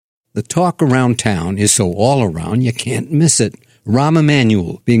The talk around town is so all around you can't miss it. Rahm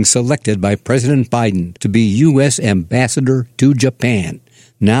Emanuel being selected by President Biden to be U.S. Ambassador to Japan,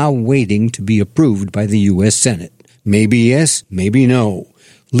 now waiting to be approved by the U.S. Senate. Maybe yes, maybe no.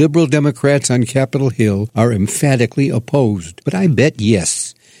 Liberal Democrats on Capitol Hill are emphatically opposed, but I bet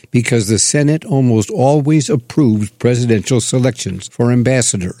yes, because the Senate almost always approves presidential selections for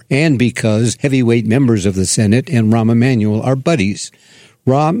ambassador, and because heavyweight members of the Senate and Rahm Emanuel are buddies.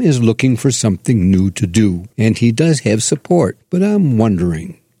 Rahm is looking for something new to do, and he does have support. But I'm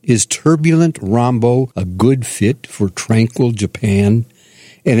wondering, is turbulent Rambo a good fit for tranquil Japan?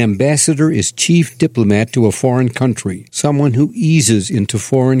 An ambassador is chief diplomat to a foreign country, someone who eases into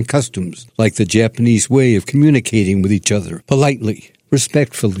foreign customs, like the Japanese way of communicating with each other, politely,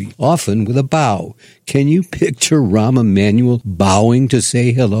 respectfully, often with a bow. Can you picture Rahm Emanuel bowing to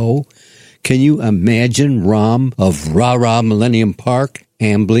say hello? Can you imagine Rahm of Rah-Rah Millennium Park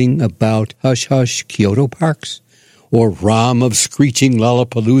ambling about hush-hush Kyoto parks? Or Rahm of screeching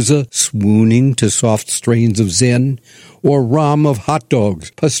Lollapalooza swooning to soft strains of Zen? Or Rahm of hot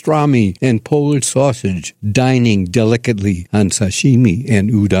dogs, pastrami, and Polish sausage dining delicately on sashimi and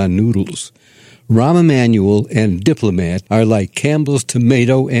udon noodles? Rahm Emanuel and Diplomat are like Campbell's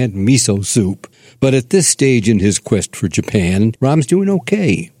tomato and miso soup. But at this stage in his quest for Japan, Rahm's doing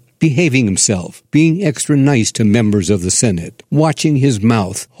okay. Behaving himself, being extra nice to members of the Senate, watching his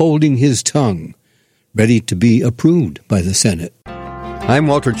mouth, holding his tongue, ready to be approved by the Senate. I'm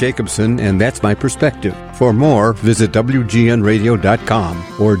Walter Jacobson, and that's my perspective. For more, visit WGNradio.com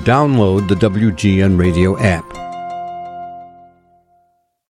or download the WGN Radio app.